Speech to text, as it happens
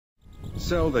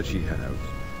sell that ye have,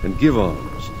 and give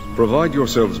alms. Provide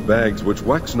yourselves bags which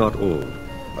wax not old,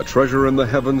 a treasure in the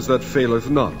heavens that faileth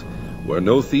not, where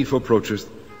no thief approacheth,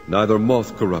 neither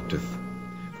moth corrupteth.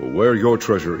 For where your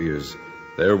treasure is,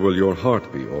 there will your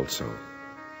heart be also.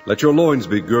 Let your loins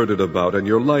be girded about, and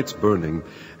your lights burning,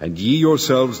 and ye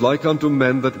yourselves like unto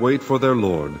men that wait for their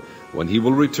Lord, when he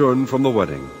will return from the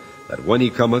wedding, that when he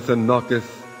cometh and knocketh,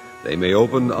 they may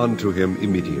open unto him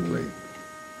immediately.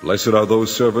 Blessed are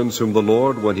those servants whom the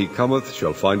Lord, when he cometh,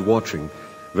 shall find watching.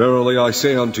 Verily I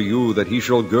say unto you, that he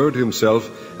shall gird himself,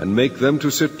 and make them to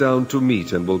sit down to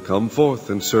meat, and will come forth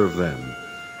and serve them.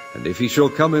 And if he shall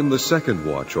come in the second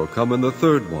watch, or come in the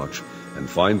third watch, and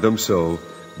find them so,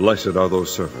 blessed are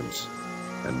those servants.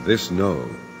 And this know,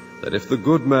 that if the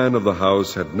good man of the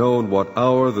house had known what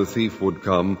hour the thief would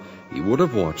come, he would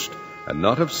have watched, and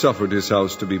not have suffered his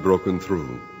house to be broken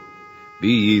through.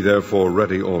 Be ye therefore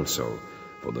ready also,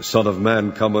 for the Son of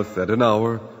Man cometh at an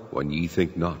hour when ye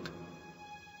think not.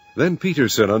 Then Peter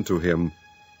said unto him,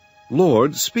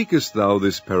 Lord, speakest thou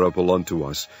this parable unto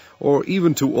us, or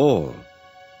even to all?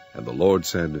 And the Lord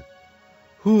said,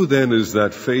 Who then is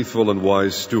that faithful and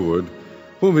wise steward,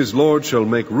 whom his Lord shall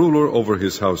make ruler over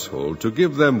his household, to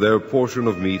give them their portion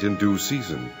of meat in due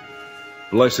season?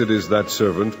 Blessed is that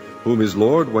servant, whom his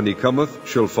Lord, when he cometh,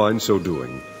 shall find so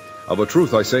doing. Of a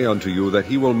truth I say unto you, that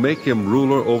he will make him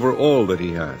ruler over all that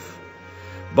he hath.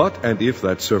 But and if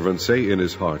that servant say in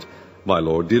his heart, My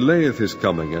Lord delayeth his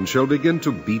coming, and shall begin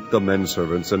to beat the men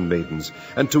servants and maidens,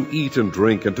 and to eat and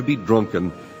drink, and to be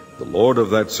drunken, the Lord of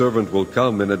that servant will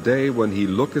come in a day when he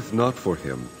looketh not for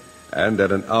him, and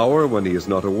at an hour when he is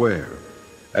not aware,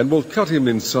 and will cut him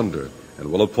in sunder,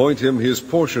 and will appoint him his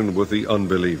portion with the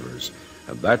unbelievers.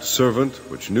 And that servant,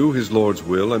 which knew his Lord's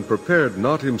will, and prepared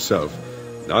not himself,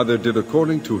 neither did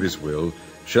according to his will,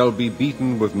 shall be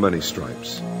beaten with many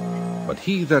stripes. But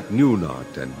he that knew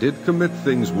not, and did commit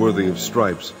things worthy of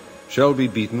stripes, shall be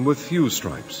beaten with few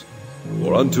stripes.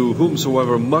 For unto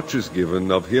whomsoever much is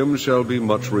given, of him shall be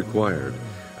much required.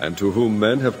 And to whom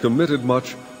men have committed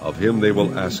much, of him they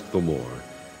will ask the more.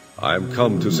 I am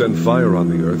come to send fire on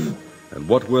the earth, and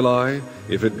what will I,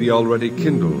 if it be already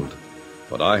kindled?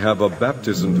 But I have a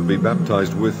baptism to be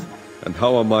baptized with, and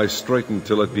how am I straitened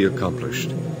till it be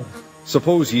accomplished?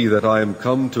 Suppose ye that I am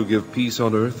come to give peace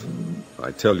on earth?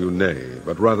 I tell you, nay,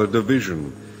 but rather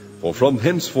division. For from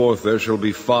henceforth there shall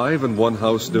be 5 in one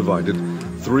house divided,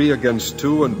 3 against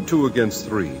 2, and 2 against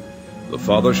 3. The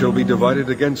father shall be divided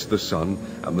against the son,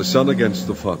 and the son against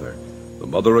the father, the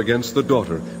mother against the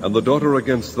daughter, and the daughter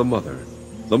against the mother,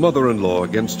 the mother-in-law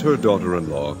against her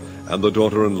daughter-in-law, and the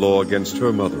daughter-in-law against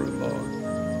her mother-in-law.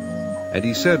 And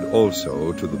he said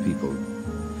also to the people,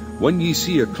 When ye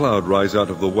see a cloud rise out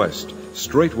of the west,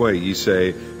 straightway ye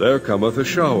say, There cometh a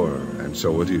shower, and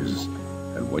so it is.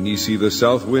 And when ye see the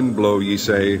south wind blow, ye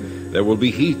say, There will be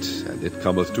heat, and it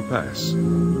cometh to pass.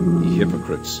 Ye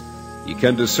hypocrites, ye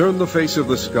can discern the face of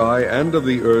the sky and of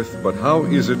the earth, but how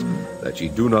is it that ye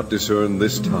do not discern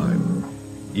this time?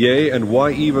 Yea, and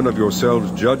why even of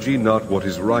yourselves judge ye not what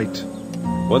is right?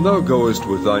 When thou goest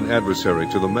with thine adversary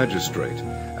to the magistrate,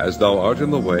 as thou art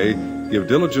in the way, give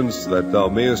diligence that thou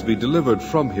mayest be delivered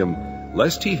from him,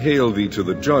 lest he hale thee to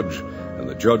the judge, and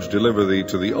the judge deliver thee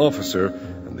to the officer,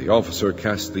 and the officer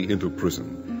cast thee into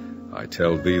prison. I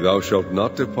tell thee, thou shalt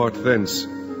not depart thence,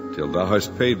 till thou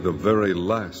hast paid the very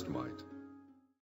last